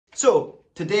So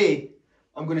today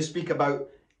I'm going to speak about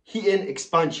heating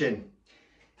expansion.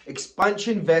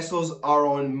 Expansion vessels are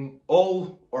on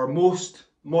all or most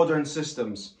modern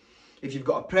systems. If you've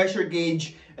got a pressure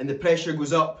gauge and the pressure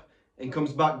goes up and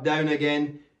comes back down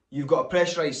again, you've got a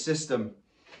pressurized system.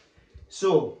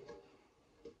 So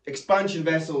expansion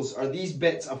vessels are these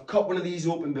bits. I've cut one of these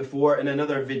open before in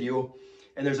another video,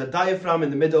 and there's a diaphragm in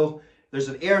the middle, there's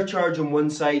an air charge on one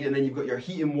side, and then you've got your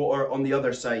heating water on the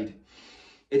other side.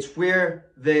 It's where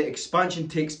the expansion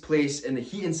takes place in the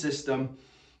heating system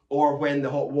or when the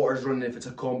hot water is running if it's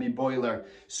a combi boiler.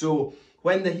 So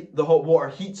when the hot water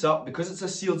heats up, because it's a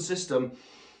sealed system,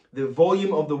 the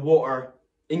volume of the water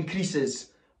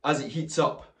increases as it heats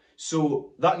up.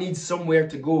 So that needs somewhere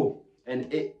to go,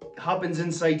 and it happens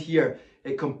inside here.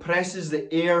 It compresses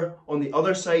the air on the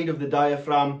other side of the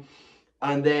diaphragm,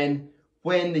 and then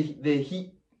when the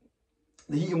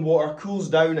heating water cools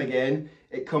down again,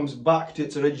 it comes back to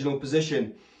its original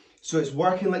position. So it's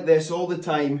working like this all the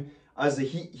time. As the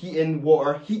heating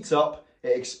water heats up,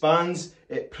 it expands,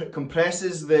 it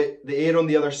compresses the air on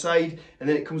the other side, and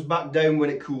then it comes back down when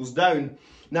it cools down.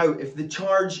 Now, if the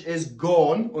charge is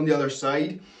gone on the other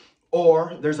side,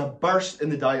 or there's a burst in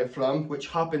the diaphragm, which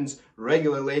happens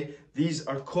regularly, these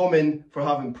are common for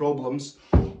having problems.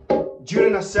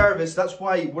 During a service, that's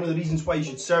why one of the reasons why you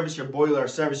should service your boiler or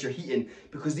service your heating,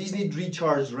 because these need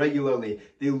recharged regularly.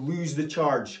 They lose the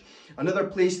charge. Another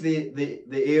place the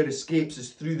air escapes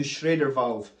is through the shredder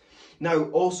valve. Now,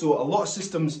 also, a lot of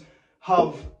systems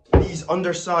have these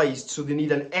undersized, so they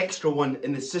need an extra one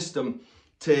in the system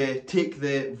to take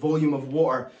the volume of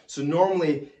water. So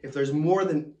normally, if there's more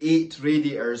than 8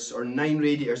 radiators or 9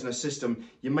 radiators in a system,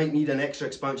 you might need an extra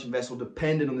expansion vessel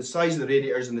depending on the size of the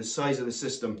radiators and the size of the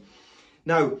system.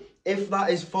 Now, if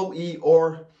that is faulty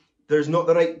or there's not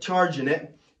the right charge in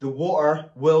it, the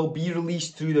water will be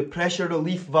released through the pressure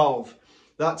relief valve.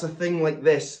 That's a thing like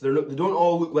this. They don't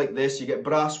all look like this. You get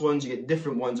brass ones, you get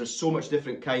different ones. There's so much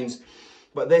different kinds.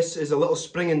 But this is a little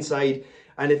spring inside,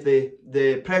 and if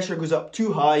the pressure goes up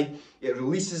too high, it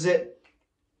releases it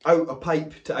out a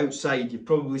pipe to outside. You've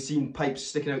probably seen pipes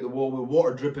sticking out the wall with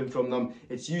water dripping from them.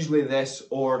 It's usually this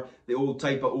or the old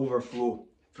type of overflow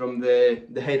from the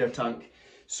header tank.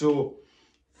 So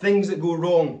things that go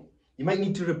wrong, you might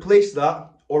need to replace that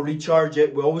or recharge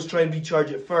it. We always try and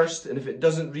recharge it first, and if it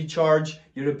doesn't recharge,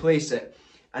 you replace it.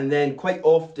 And then quite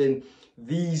often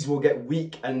these will get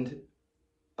weak and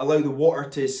allow the water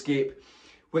to escape,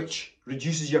 which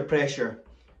reduces your pressure.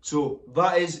 So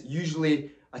that is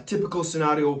usually a typical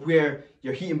scenario where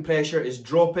your heating pressure is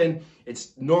dropping.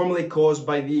 It's normally caused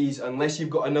by these, unless you've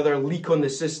got another leak on the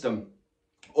system,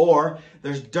 or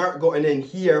there's dirt gotten in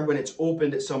here when it's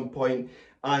opened at some point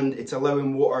and it's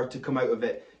allowing water to come out of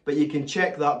it. But you can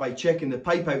check that by checking the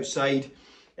pipe outside,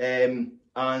 and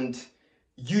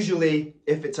usually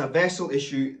if it's a vessel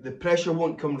issue, the pressure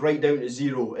won't come right down to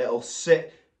zero. It'll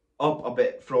sit up a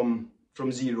bit from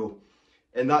zero.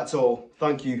 And that's all.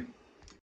 Thank you.